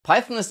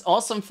Python is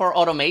awesome for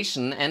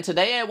automation, and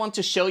today I want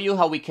to show you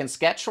how we can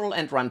schedule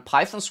and run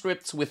Python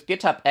scripts with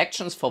GitHub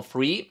Actions for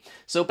free.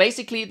 So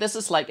basically this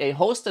is like a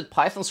hosted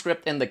Python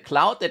script in the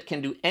cloud that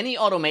can do any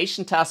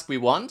automation task we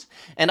want.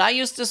 And I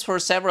use this for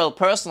several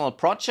personal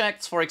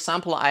projects. For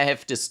example, I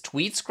have this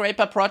tweet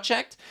scraper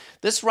project.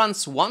 This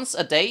runs once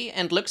a day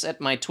and looks at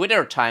my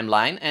Twitter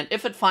timeline, and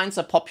if it finds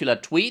a popular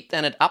tweet,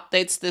 then it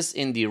updates this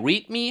in the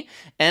README,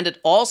 and it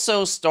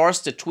also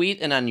stores the tweet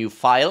in a new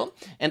file.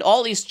 And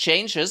all these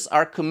changes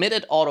are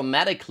committed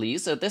automatically,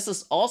 so this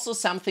is also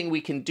something we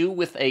can do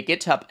with a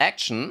GitHub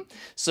action.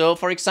 So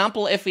for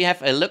example, if we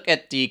have a look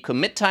at the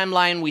commit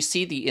timeline, we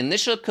see the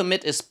initial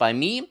commit is by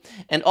me,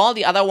 and all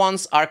the other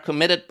ones are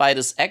committed by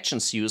this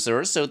actions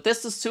user. So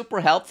this is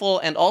super helpful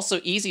and also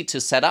easy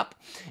to set up.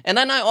 And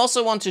then I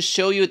also want to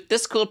show you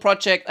this cool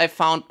project I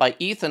found by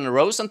Ethan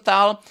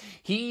Rosenthal.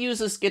 He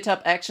uses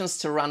GitHub Actions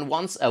to run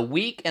once a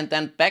week and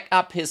then back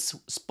up his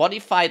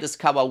Spotify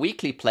Discover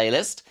Weekly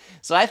playlist.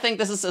 So I think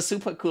this is a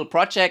super cool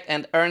project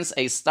and earns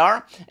a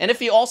star. And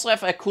if you also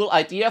have a cool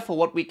idea for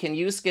what we can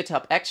use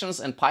GitHub Actions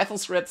and Python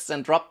scripts,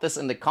 then drop this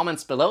in the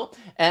comments below.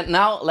 And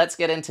now let's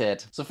get into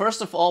it. So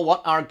first of all,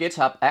 what are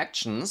GitHub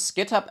Actions?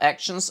 GitHub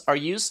Actions are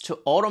used to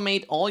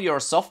automate all your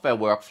software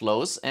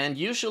workflows, and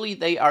usually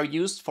they are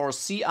used for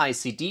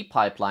CI/CD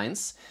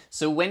pipelines.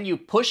 So when you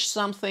push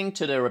something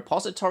to the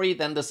repository,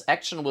 then this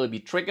action will be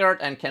triggered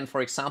and can,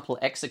 for example,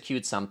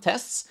 execute some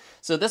tests.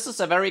 So this is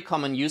a very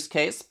common use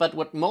case, but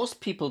what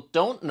most people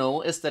don't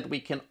know is that we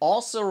can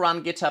also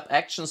run GitHub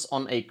Actions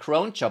on a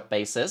cron job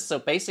basis. So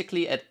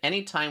basically at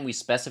any time we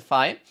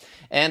specify.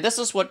 And this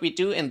is what we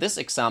do in this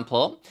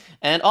example.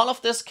 And all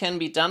of this can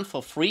be done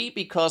for free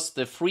because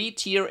the free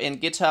tier in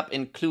GitHub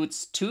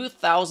includes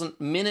 2000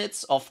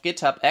 minutes of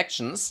GitHub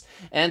Actions.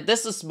 And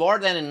this is more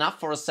than enough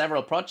for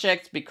several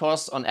projects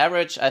because on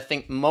average, I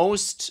think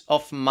most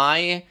of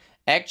my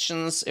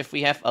actions, if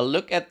we have a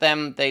look at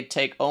them, they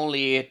take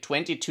only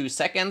 22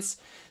 seconds.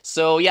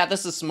 So yeah,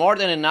 this is more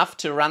than enough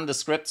to run the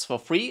scripts for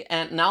free.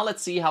 And now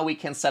let's see how we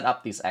can set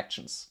up these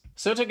actions.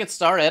 So to get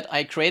started,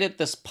 I created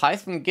this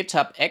Python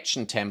GitHub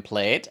action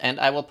template, and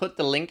I will put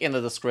the link in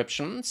the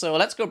description. So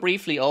let's go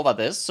briefly over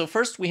this. So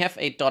first we have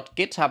a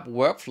 .github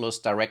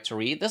workflows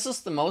directory. This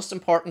is the most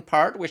important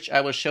part, which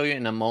I will show you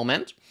in a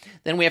moment.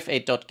 Then we have a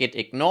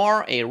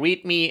 .gitignore, a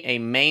readme, a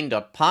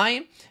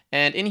main.py.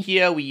 And in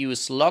here we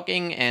use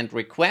logging and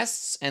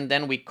requests, and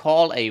then we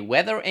call a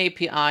weather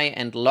API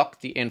and log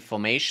the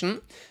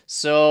information.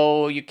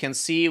 So you can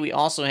see we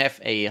also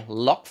have a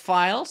log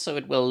file, so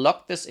it will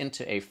log this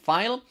into a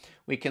file.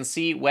 We can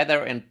see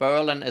weather in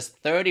Berlin is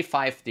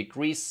 35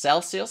 degrees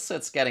Celsius, so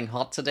it's getting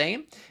hot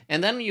today.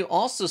 And then you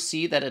also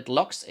see that it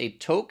logs a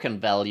token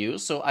value.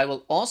 So I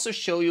will also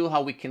show you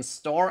how we can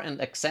store and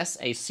access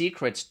a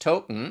secret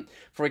token,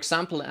 for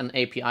example, an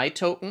API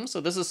token. So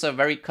this is a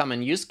very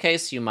common use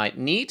case you might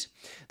need.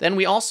 Then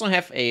we also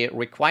have a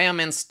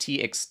requirements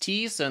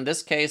txt. So in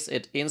this case,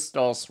 it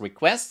installs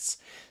requests.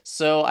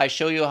 So I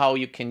show you how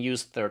you can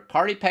use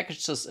third-party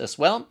packages as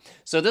well.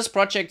 So this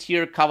project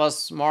here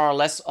covers more or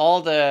less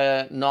all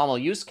the normal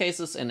use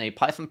cases in a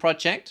Python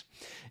project.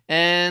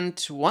 And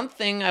one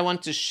thing I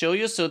want to show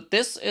you, so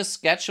this is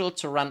scheduled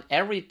to run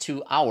every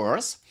 2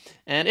 hours.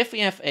 And if we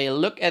have a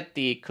look at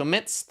the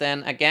commits,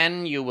 then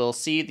again, you will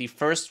see the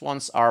first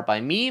ones are by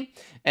me.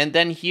 And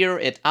then here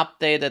it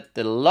updated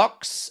the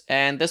logs,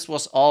 and this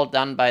was all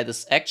done by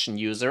this action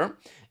user.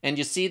 And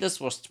you see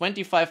this was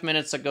 25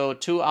 minutes ago,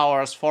 2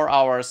 hours, 4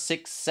 hours,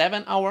 6,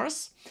 7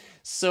 hours.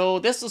 So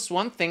this is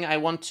one thing I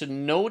want to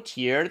note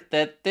here,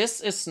 that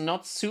this is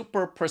not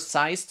super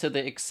precise to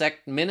the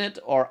exact minute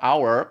or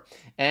hour.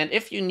 And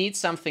if you need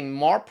something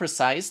more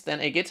precise, then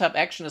a GitHub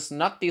action is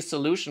not the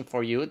solution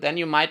for you. Then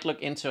you might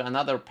look into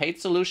another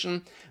paid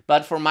solution.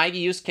 But for my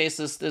use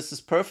cases, this is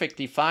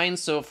perfectly fine.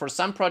 So for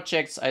some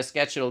projects, I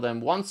schedule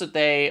them once a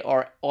day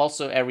or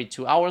also every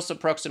 2 hours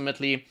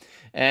approximately.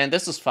 And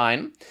this is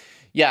fine.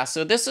 Yeah,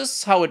 so this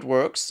is how it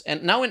works.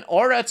 And now in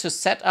order to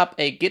set up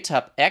a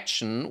GitHub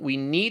action, we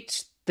need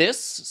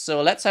this.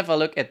 So let's have a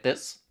look at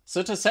this.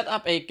 So to set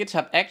up a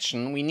GitHub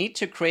action, we need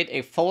to create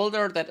a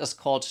folder that is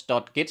called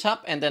 .github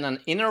and then an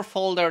inner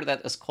folder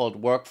that is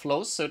called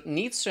workflows. So it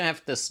needs to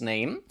have this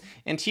name.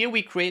 And here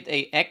we create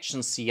a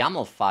actions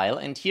YAML file.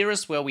 And here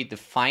is where we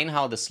define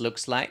how this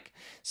looks like.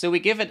 So we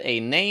give it a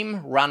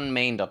name, run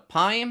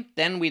main.py,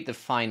 then we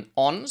define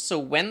on, so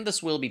when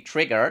this will be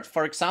triggered.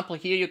 For example,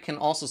 here you can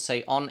also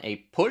say on a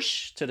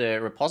push to the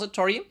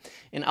repository.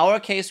 In our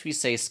case, we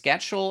say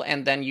schedule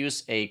and then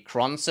use a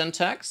cron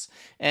syntax.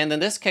 And in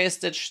this case,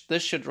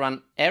 this should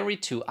run every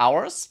 2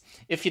 hours.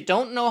 If you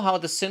don't know how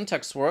the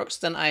syntax works,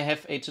 then I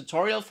have a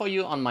tutorial for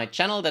you on my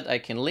channel that I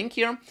can link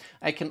here.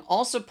 I can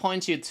also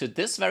point you to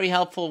this very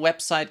helpful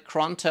website,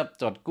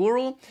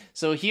 crontab.guru.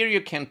 So here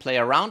you can play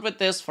around with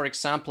this. For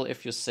example,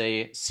 if you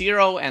say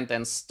 0 and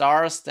then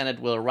stars, then it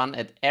will run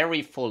at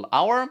every full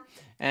hour.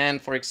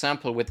 And for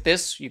example, with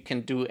this, you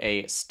can do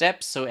a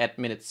step. So at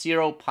minute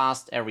 0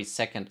 past every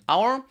second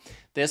hour.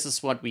 This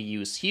is what we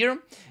use here.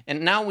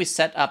 And now we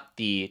set up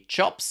the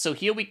jobs. So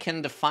here we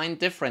can define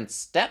different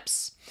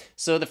steps.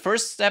 So the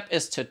first step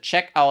is to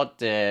check out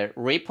the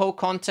repo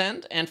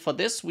content. And for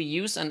this, we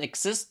use an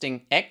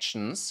existing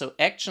actions. So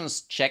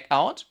actions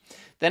checkout.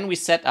 Then we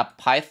set up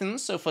Python.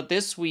 So for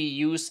this, we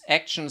use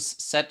actions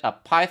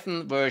setup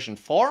Python version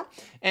 4.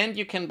 And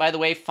you can, by the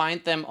way,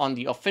 find them on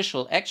the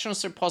official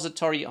actions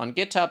repository on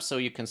GitHub. So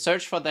you can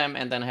search for them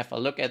and then have a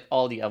look at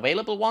all the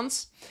available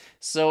ones.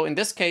 So in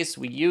this case,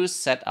 we use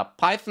setup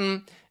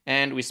Python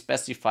and we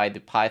specify the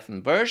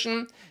Python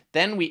version.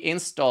 Then we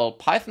install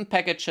Python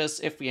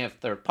packages if we have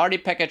third-party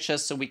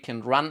packages, so we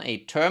can run a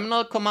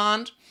terminal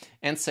command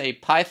and say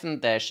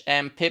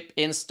python-m pip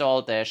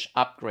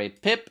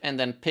install-upgrade pip and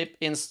then pip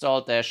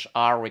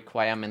install-r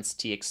requirements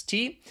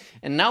txt.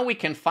 And now we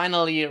can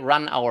finally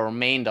run our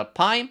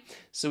main.py.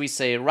 So we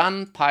say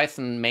run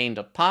python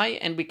main.py,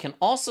 and we can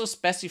also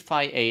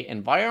specify a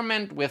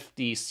environment with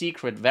the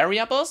secret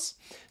variables.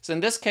 So in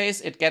this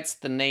case, it gets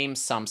the name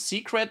some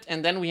secret,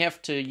 and then we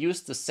have to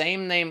use the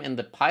same name in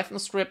the Python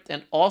script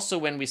and also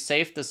when we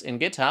save this in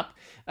GitHub.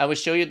 I will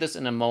show you this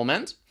in a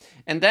moment.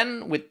 And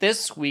then with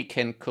this, we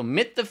can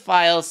commit the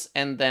files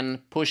and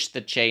then push the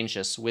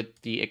changes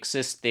with the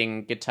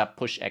existing GitHub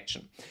push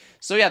action.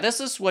 So yeah, this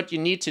is what you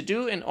need to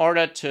do in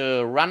order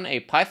to run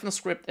a Python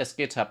script as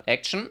GitHub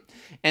action.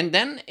 And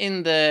then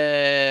in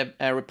the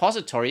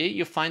repository,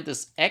 you find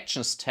this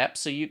actions tab.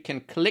 So you can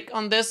click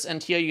on this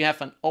and here you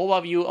have an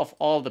overview of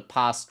all the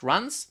past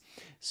runs.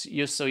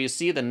 So you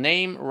see the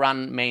name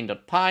run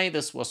main.py.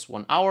 This was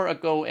 1 hour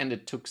ago and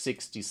it took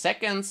 16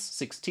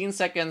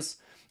 seconds.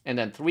 And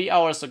then 3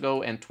 hours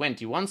ago and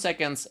 21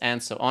 seconds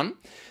and so on.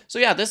 So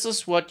yeah, this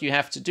is what you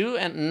have to do.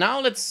 And now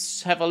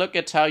let's have a look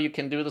at how you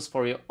can do this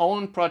for your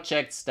own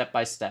project step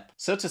by step.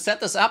 So to set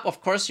this up,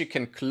 of course, you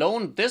can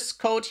clone this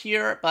code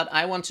here, but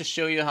I want to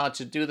show you how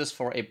to do this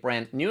for a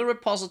brand new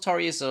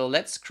repository. So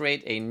let's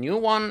create a new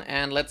one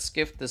and let's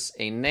give this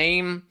a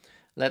name.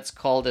 Let's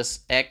call this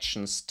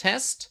actions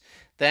test.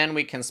 Then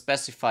we can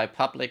specify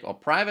public or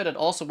private. It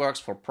also works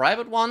for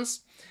private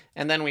ones.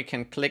 And then we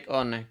can click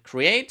on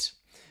create.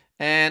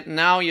 And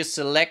now you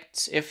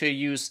select if you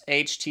use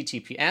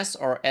HTTPS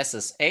or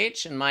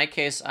SSH. In my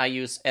case, I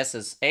use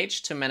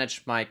SSH to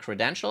manage my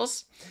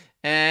credentials.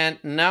 And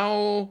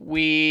now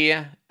we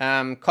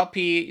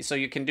copy, so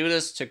you can do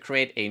this to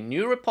create a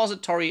new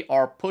repository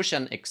or push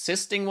an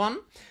existing one.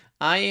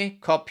 I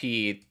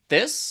copy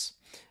this.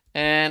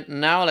 And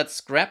now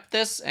let's grab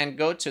this and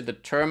go to the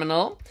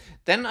terminal.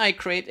 Then I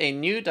create a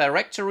new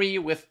directory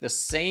with the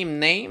same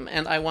name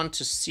and I want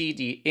to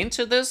cd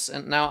into this.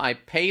 And now I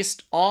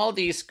paste all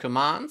these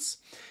commands.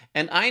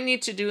 And I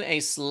need to do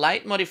a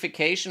slight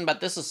modification, but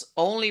this is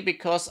only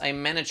because I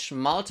manage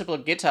multiple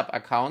GitHub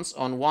accounts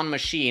on one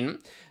machine.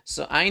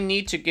 So I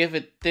need to give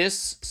it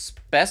this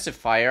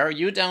specifier.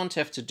 You don't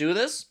have to do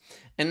this.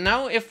 And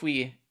now if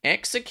we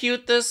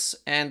execute this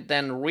and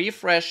then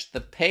refresh the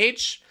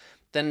page,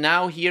 then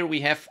now here we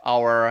have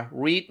our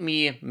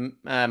README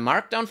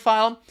markdown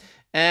file.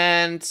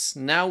 And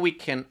now we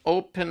can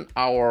open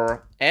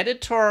our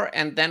editor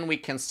and then we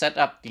can set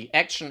up the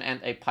action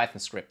and a Python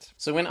script.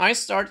 So when I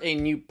start a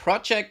new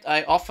project,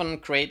 I often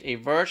create a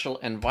virtual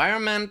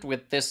environment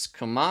with this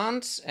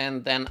command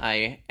and then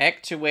I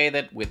activate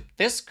it with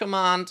this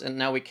command and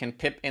now we can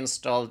pip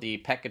install the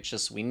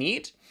packages we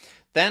need.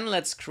 Then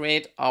let's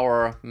create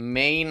our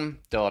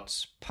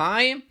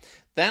main.py.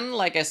 Then,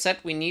 like I said,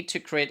 we need to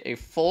create a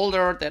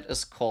folder that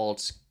is called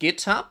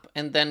GitHub,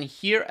 and then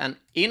here an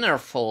inner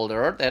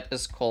folder that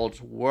is called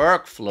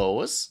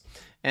workflows.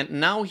 And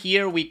now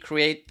here we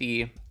create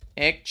the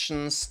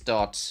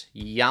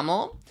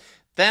actions.yaml.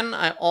 Then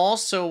I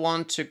also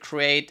want to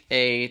create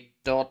a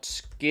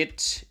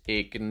 .git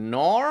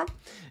ignore.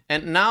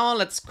 And now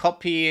let's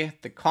copy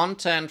the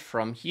content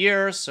from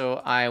here. So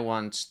I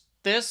want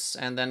this,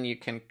 and then you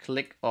can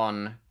click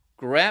on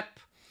grab.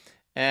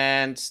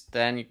 And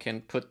then you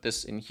can put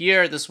this in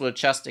here. This will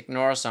just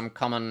ignore some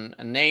common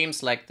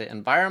names like the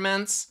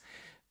environments.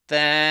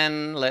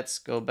 Then let's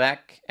go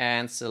back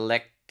and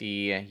select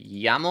the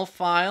YAML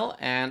file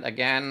and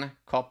again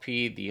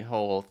copy the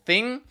whole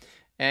thing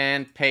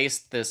and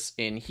paste this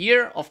in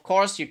here. Of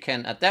course, you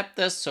can adapt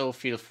this, so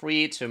feel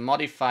free to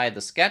modify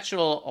the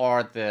schedule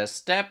or the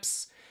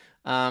steps.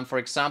 For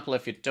example,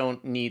 if you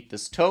don't need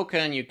this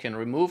token, you can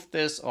remove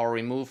this or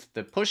remove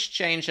the push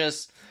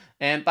changes.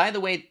 And by the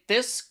way,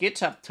 this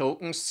GitHub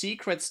token,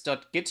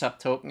 secrets.github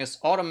token, is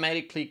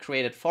automatically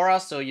created for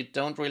us, so you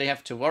don't really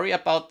have to worry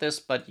about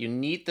this, but you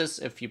need this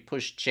if you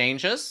push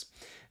changes.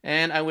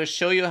 And I will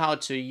show you how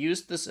to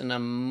use this in a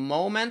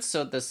moment.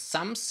 So the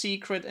some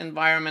secret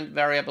environment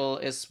variable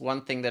is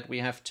one thing that we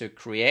have to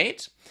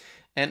create.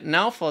 And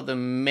now for the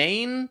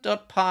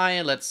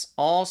main.py, let's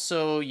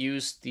also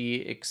use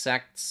the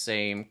exact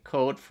same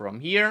code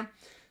from here.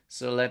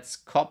 So let's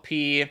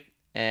copy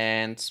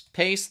and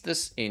paste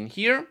this in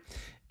here.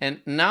 And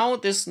now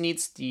this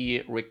needs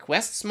the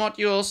requests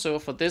module. So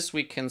for this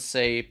we can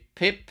say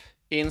pip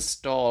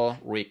install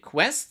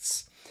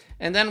requests.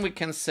 And then we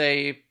can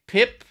say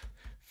pip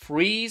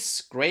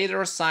freeze >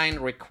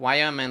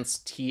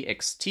 requirements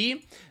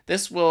txt.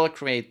 This will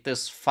create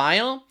this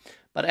file,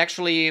 but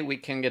actually we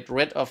can get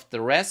rid of the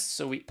rest.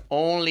 So we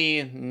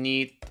only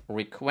need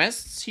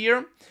requests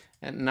here.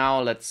 And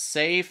now let's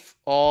save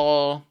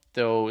all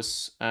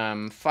those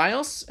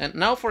files. And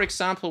now, for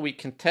example, we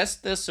can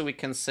test this. So we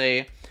can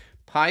say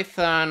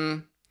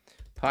python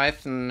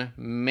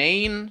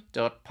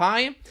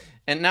main.py.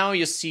 And now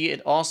you see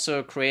it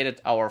also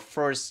created our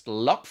first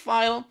log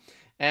file.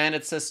 And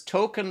it says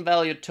token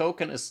value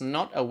token is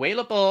not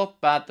available,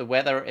 but the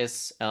weather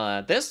is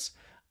this.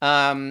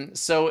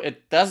 So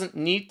it doesn't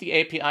need the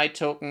API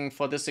token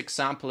for this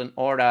example in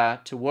order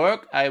to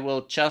work. I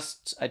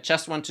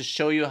just want to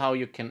show you how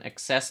you can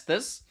access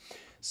this.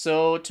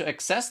 So to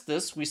access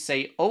this, we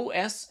say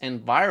OS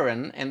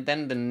environ and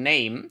then the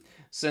name.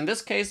 So in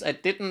this case, I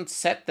didn't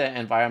set the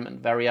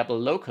environment variable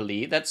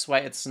locally. That's why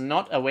it's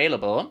not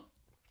available.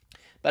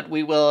 But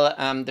we will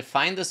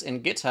define this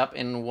in GitHub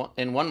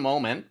in one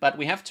moment. But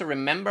we have to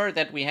remember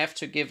that we have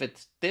to give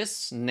it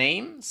this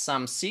name,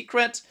 some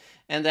secret,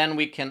 and then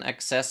we can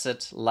access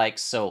it like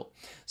so.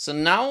 So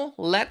now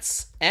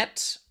let's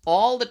add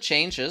all the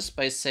changes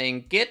by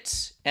saying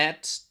git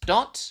add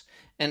dot,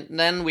 and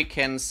then we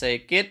can say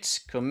git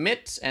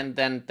commit and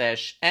then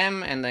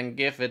 -m and then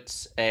give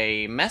it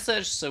a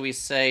message. So we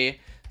say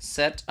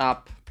set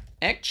up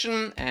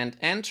action and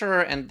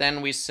enter, and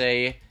then we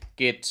say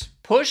git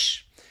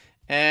push.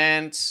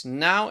 And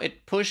now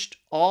it pushed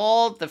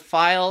all the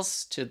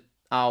files to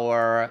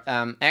our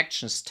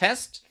actions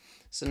test.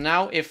 So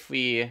now if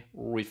we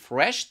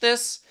refresh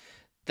this,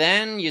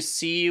 then you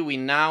see we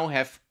now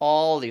have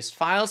all these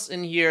files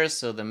in here.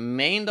 So the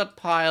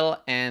main.py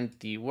and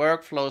the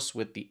workflows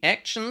with the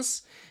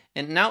actions.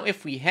 And now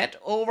if we head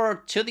over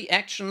to the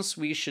actions,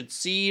 we should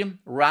see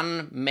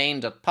run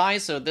main.py.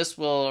 So this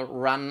will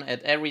run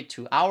at every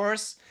 2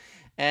 hours.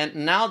 And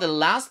now the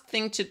last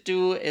thing to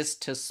do is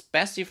to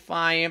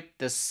specify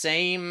the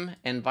same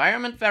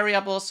environment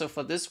variable. So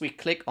for this, we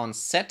click on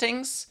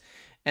settings,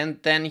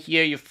 and then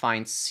here you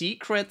find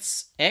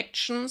secrets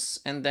actions,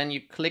 and then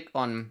you click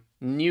on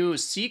new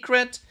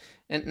secret.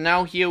 And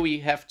now here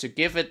we have to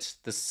give it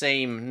the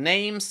same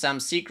name, some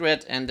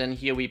secret, and then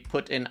here we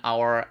put in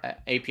our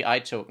API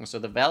token, so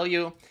the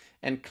value,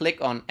 and click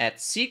on add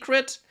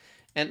secret.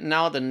 And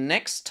now the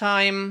next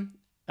time,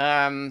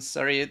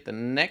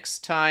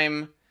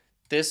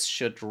 this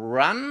should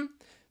run,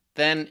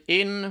 then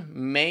in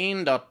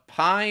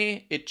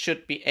main.py, it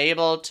should be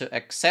able to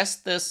access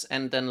this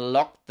and then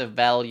log the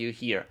value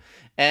here.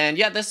 And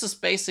yeah, this is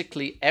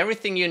basically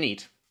everything you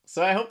need.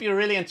 So I hope you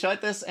really enjoyed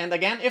this. And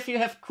again, if you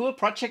have cool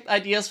project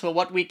ideas for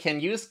what we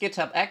can use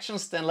GitHub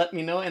Actions, then let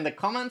me know in the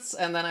comments.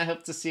 And then I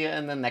hope to see you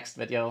in the next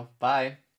video. Bye.